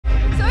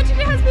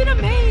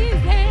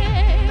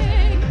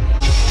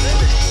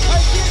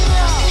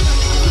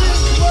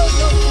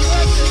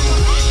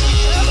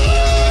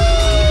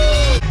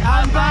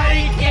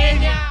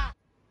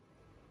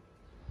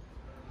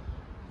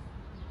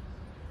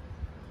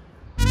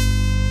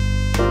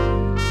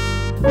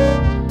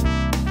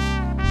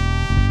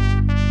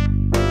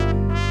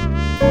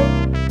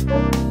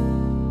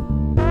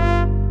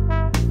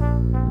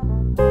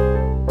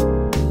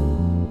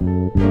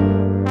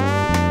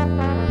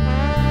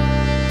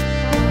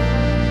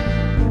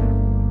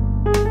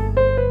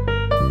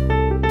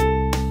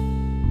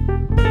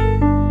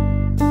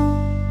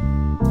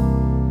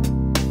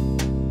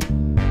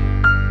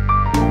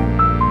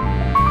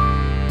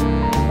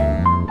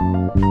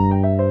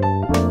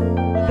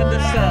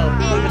yourself.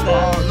 Look at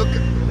that. Oh,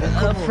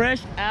 look at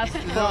Fresh as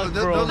fuck,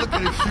 bro. Don't look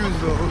at his shoes,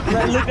 though.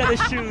 Look at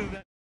his shoes.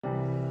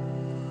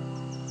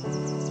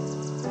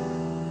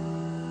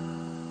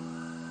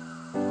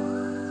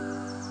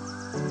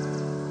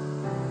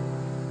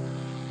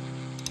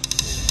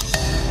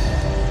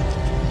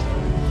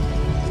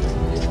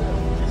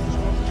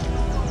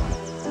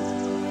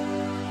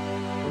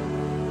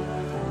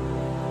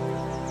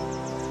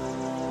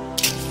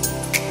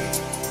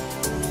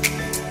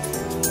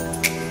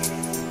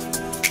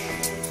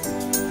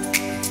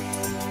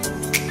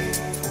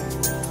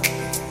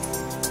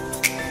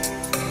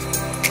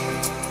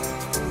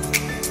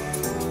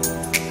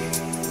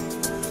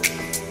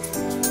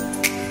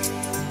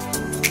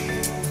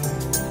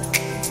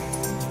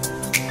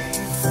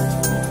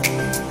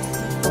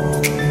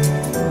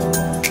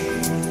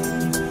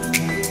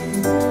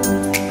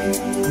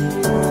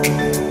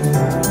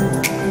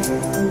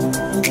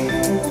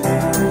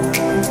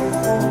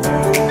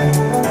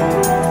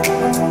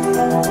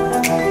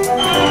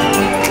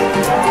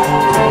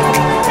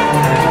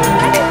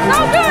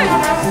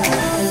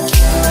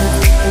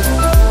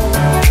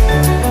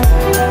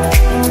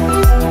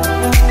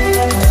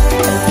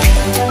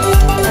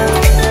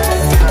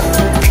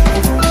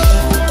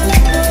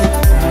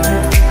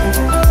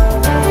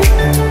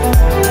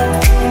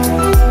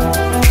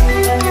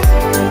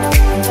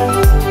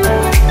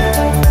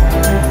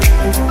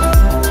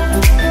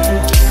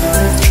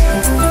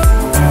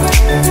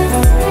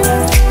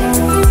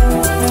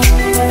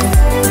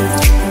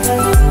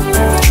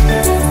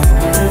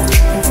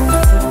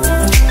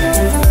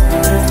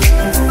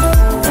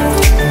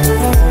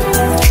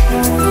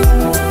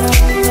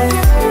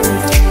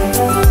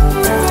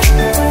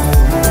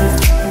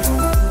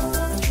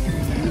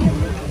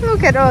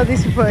 Look at all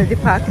these people at the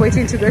park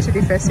waiting to go to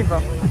the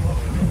festival.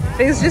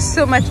 There's just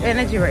so much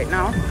energy right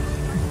now.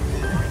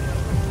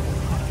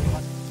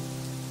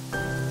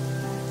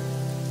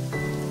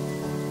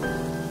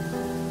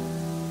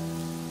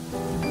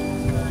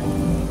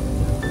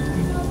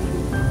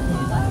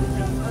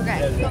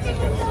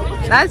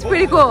 That's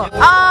pretty cool.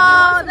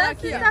 Oh,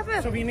 that's the stuff.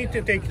 So we need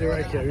to take the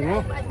rakia, you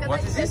know?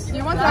 What is this?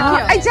 You want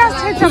rakia? I just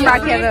had some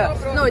rakia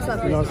though. No, it's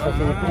not. No, it's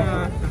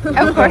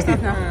not. Of course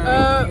it's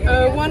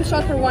not. One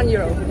shot for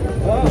 €1.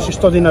 Znači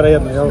 100 dinara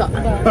jedna, jel?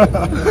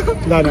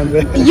 Da, nam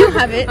dve. You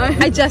have it.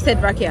 I just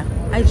had rakia.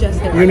 I just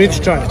had rakia. You need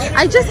to try it.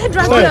 I just had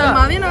rakia.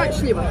 Malina,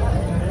 šljiva.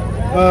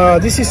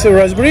 This is a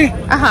raspberry.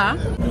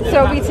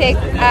 So we take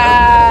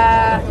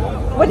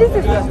what is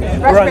this?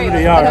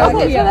 Raspberry. Yeah.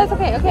 Okay, so that's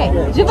okay. Okay.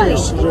 Jivali.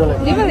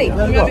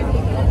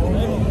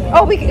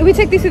 Oh, we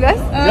take this with us?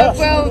 Yes.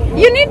 Well,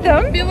 you need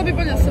them.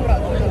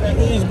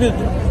 It's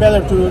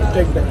better to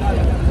take back.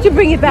 To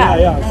bring it back.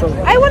 Yeah. So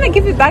I want to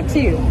give it back to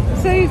you,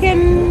 so you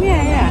can.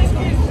 Yeah.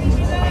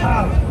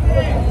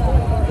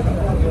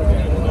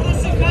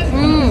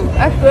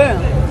 That's good.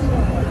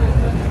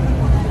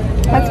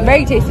 That's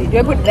very tasty. Do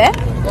I put it there?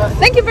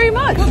 Thank you very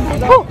much.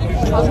 Oh.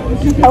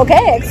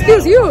 Okay,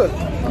 excuse you,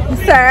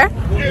 sir.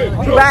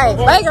 Bye.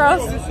 Bye,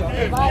 girls.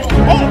 Bye.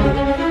 Hey.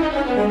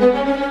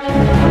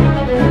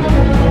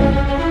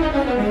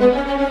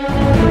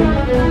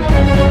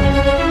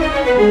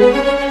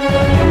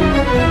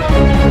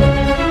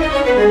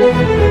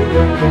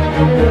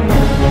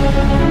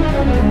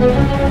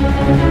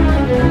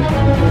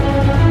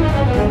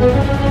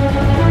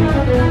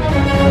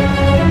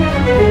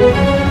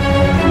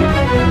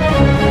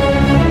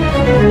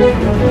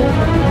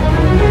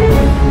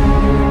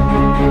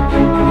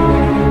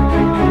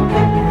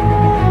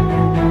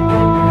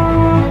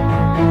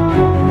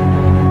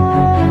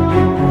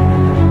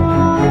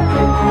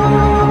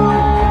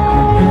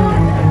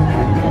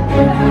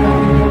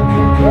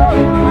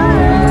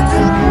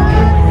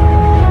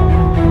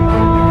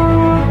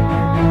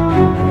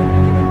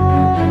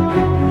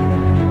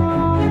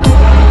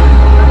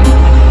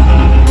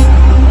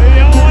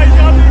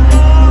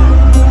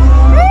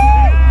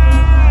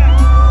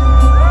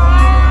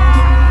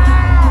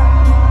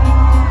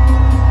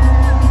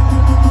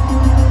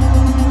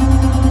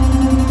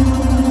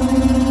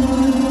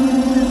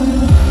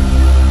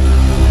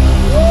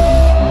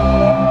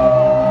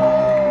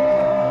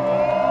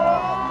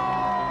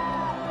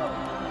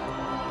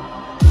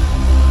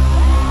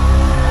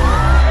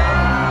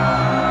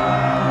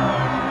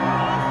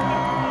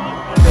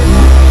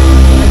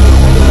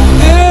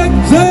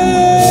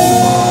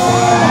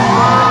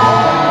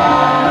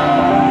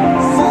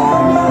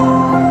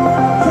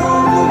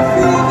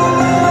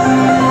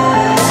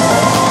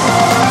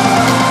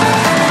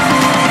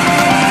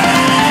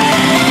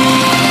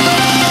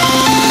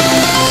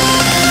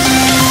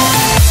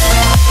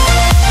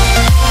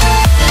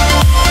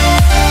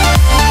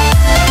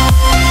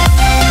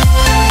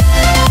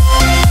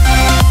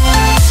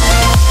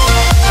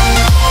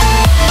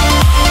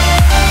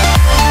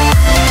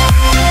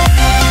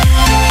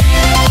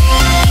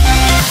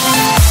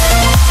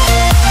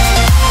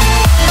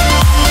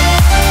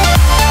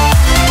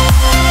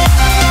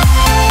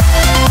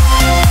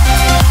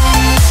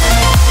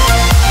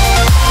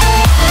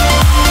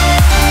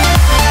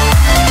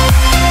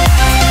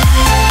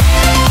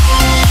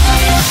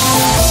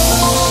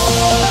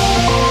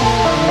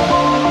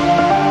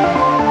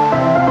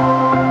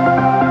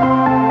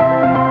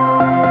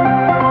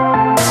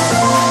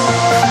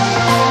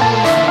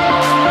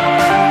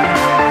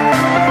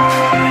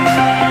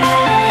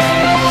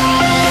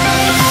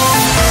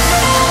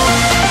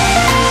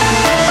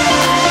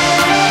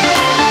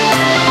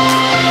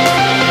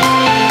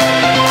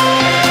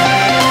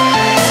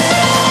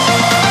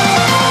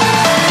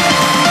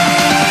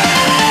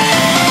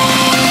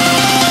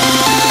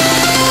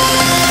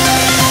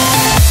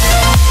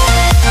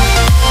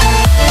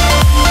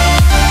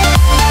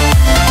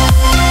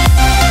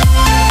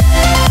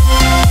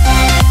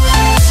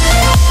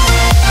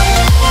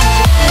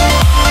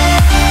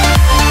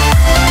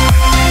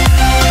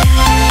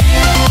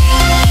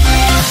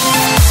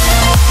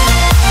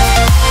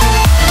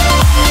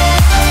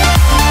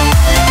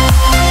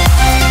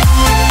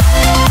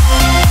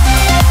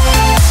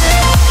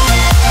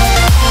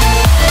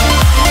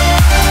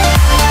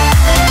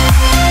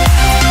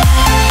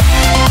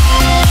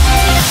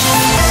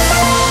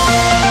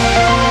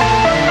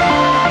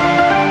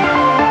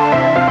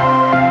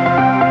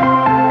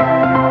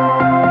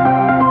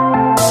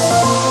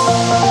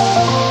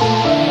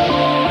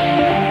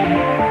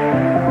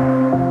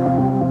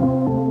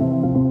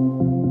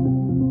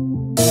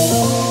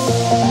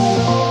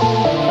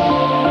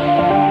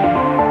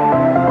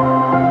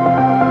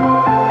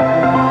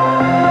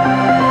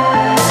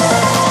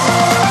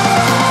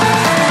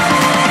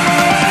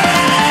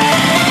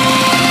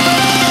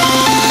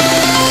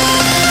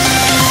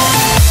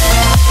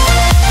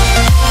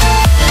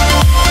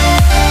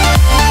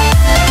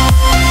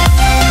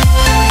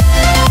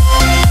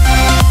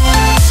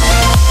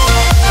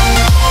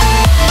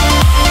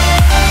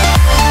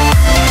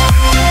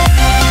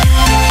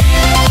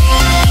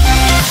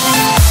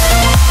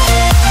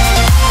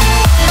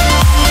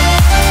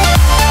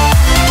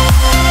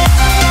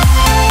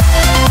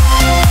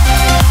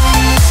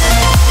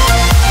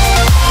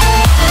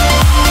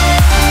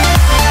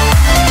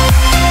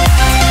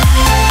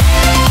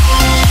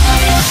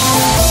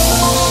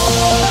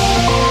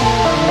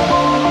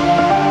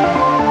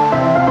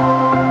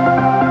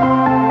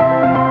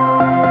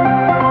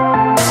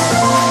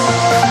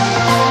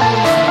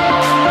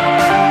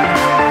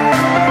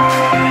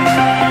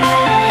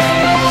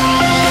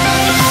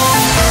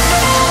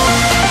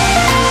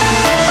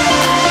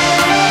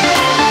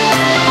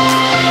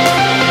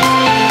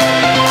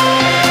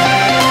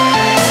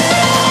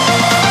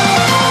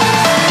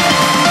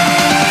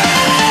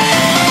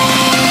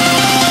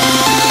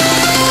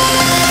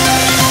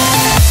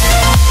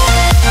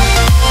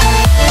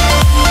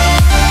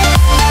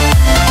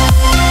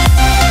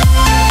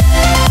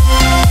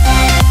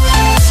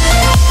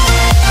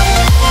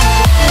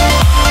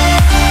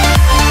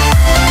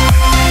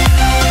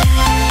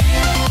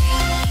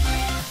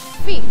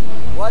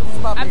 What is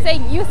puppy? I'm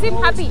saying you seem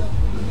happy.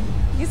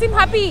 You seem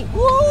happy.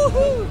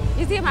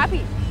 You seem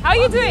happy. How are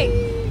you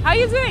doing? How are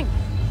you doing?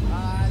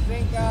 I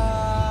drink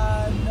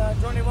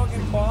Johnny Walker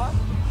Cola.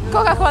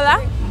 Coca-Cola?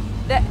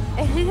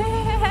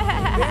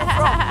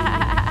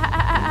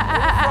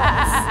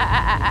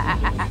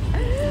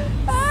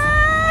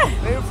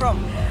 Where you from?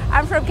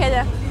 I'm from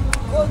Kenya.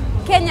 Oh,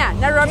 Kenya,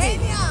 Nairobi.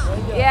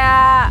 Kenya.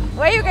 Yeah.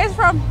 Where are you guys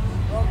from?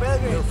 From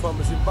Belgium. You're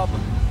from Zimbabwe.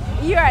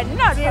 You are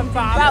not from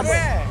Zimbabwe.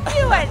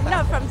 You are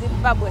not from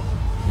Zimbabwe.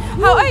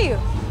 How are you?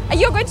 Are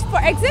you going for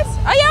exit?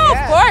 Oh yeah, of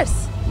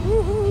course.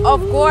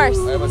 Of course.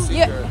 I am a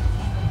singer.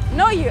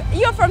 No,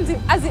 you're from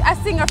as a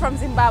singer from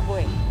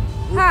Zimbabwe.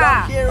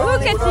 Ha!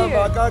 Look at you.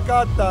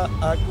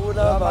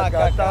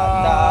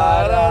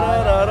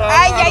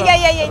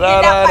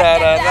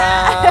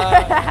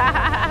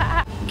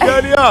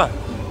 Kenya.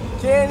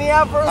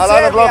 Kenya from A lot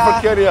of Serbia. love for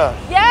Kenya.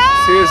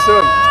 Yeah. See you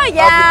soon.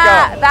 Yeah,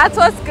 Africa. that's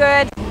what's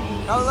good.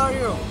 How old are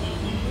you?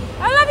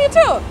 I love you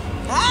too.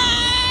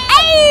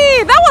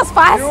 Hey, that was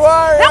fast. You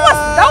are,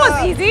 that was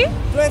easy.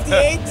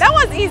 28. That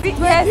was easy.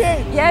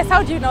 28. Yes.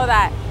 How do you know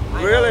that?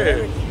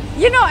 Really?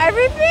 You know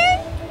everything?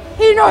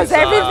 He knows Yes,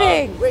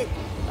 everything. Wait,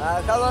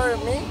 how old are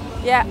me?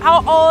 Yeah.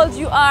 How old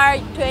you are?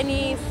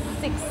 26.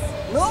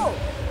 No.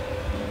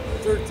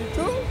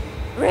 32?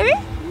 Really?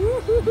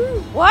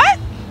 What?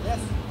 Yes,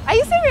 Are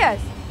you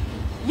serious?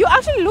 You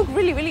actually look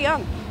really, really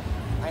young.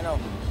 I know.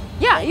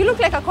 Yeah, you look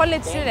like a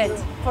college student.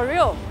 For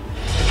real.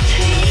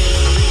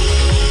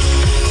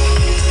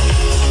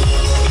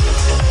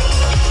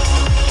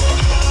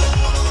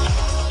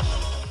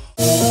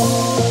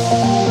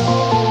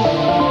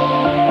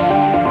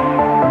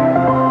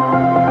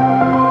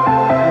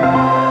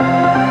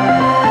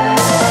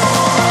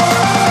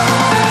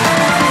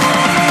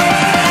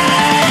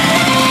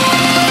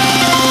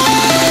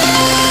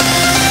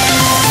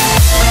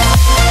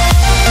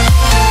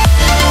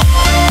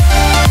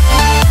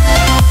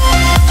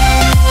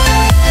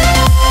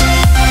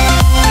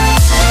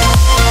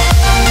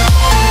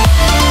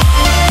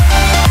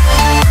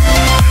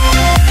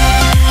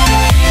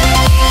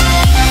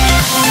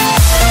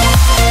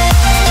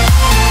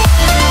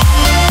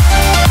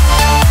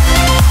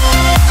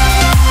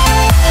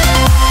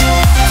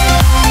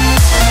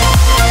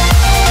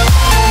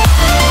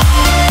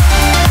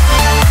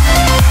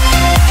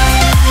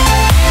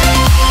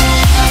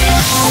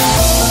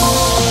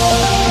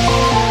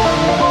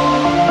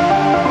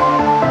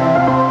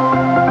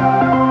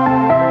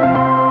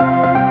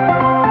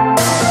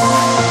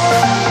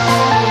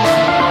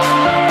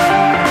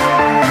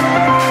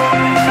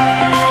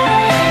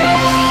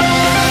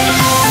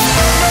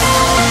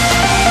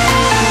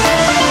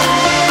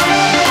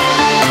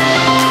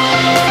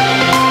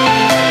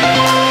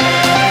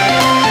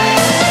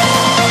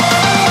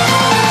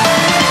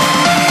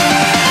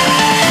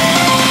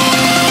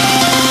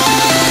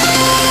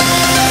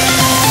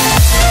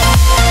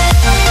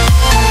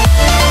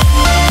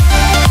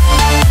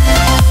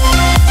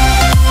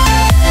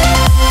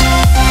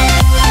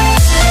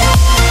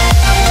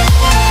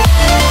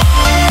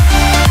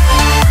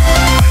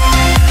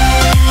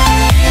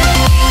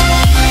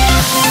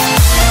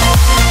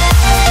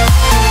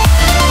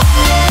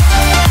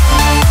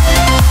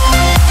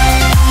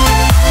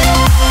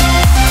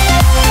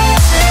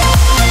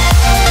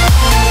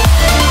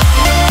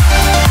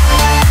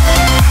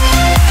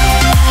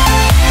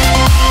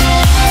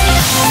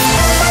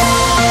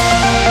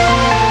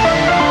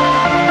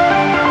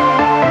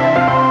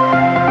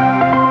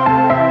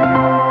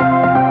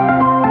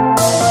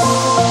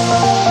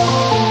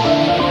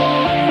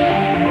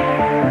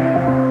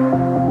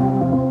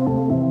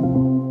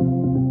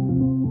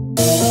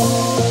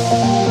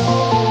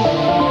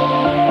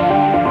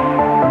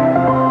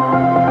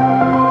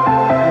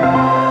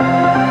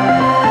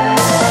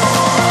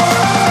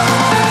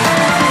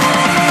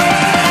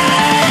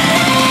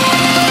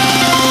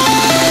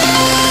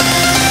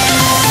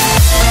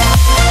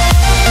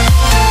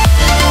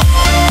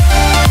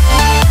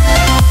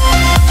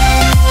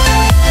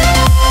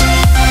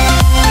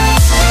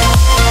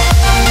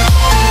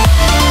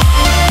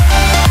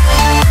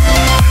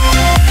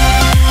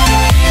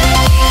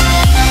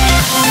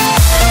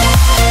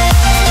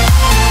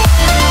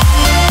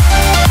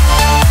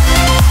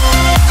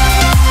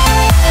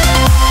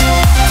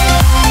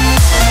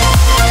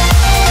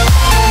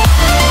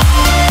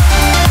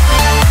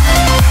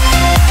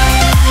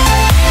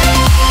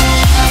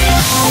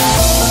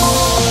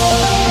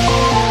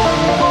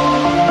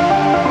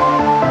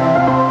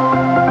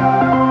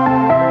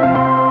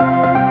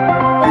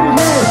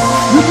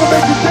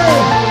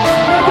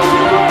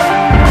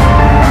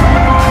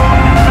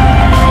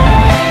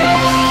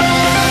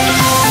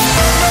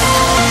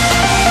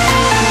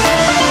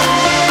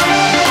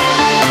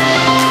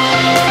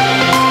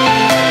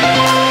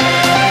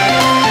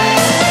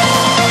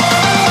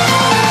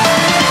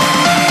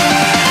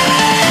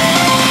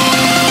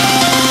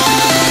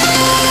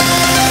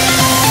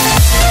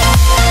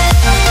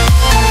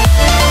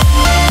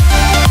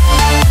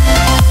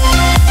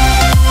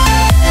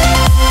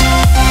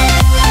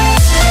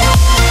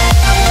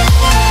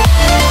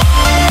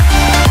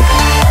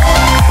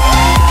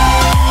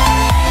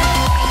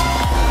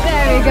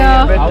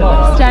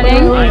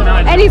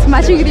 and it's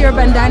matching with your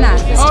bandana.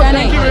 It's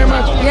stunning. Thank you very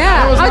much.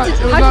 Yeah. It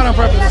was not on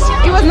purpose.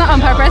 It was not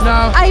on purpose?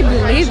 No. I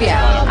believe ya.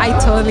 I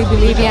totally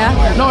believe ya.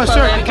 No,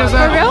 sure, because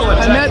For real?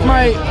 I met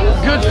my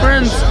good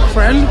friend's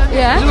friend.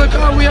 Yeah. She's like,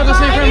 oh, we have the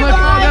same friend. I'm like,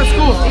 oh, that's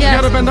cool. She Yeah.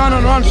 got a bandana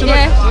on. She's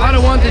Yeah. like, I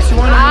don't want this. You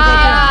want it?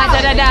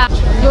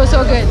 You're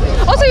so good.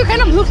 Also, you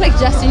kind of look like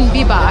Justin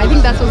Bieber. I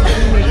think that's what's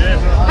unique.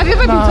 Have you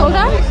ever been told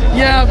that?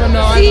 Yeah, but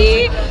no.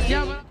 See?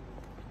 Yeah, but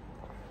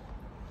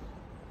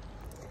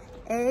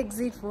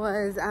Exit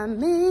was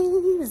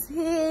amazing.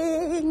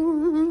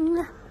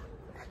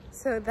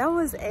 So that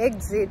was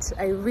exit.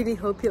 I really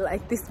hope you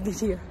like this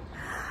video.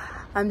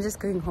 I'm just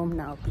going home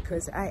now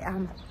because I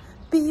am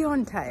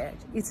beyond tired.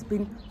 It's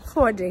been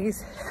 4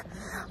 days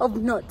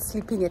of not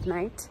sleeping at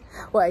night.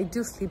 Well, I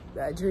do sleep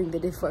during the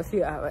day for a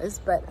few hours,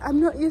 but I'm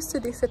not used to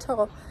this at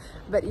all.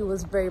 But it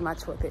was very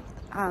much worth it.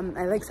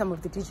 I like some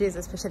of the DJs,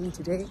 especially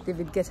today,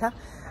 David Guetta.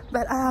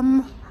 But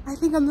I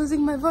think I'm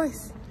losing my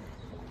voice.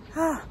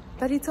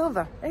 But it's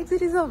over.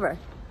 Exit is over.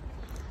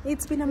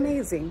 It's been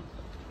amazing.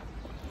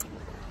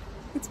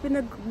 It's been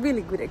a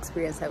really good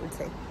experience, I would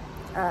say.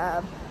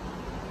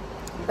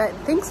 But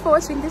thanks for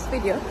watching this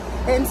video,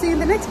 and see you in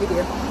the next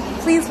video.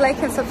 Please like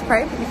and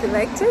subscribe if you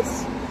liked it.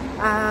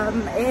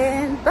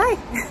 And bye.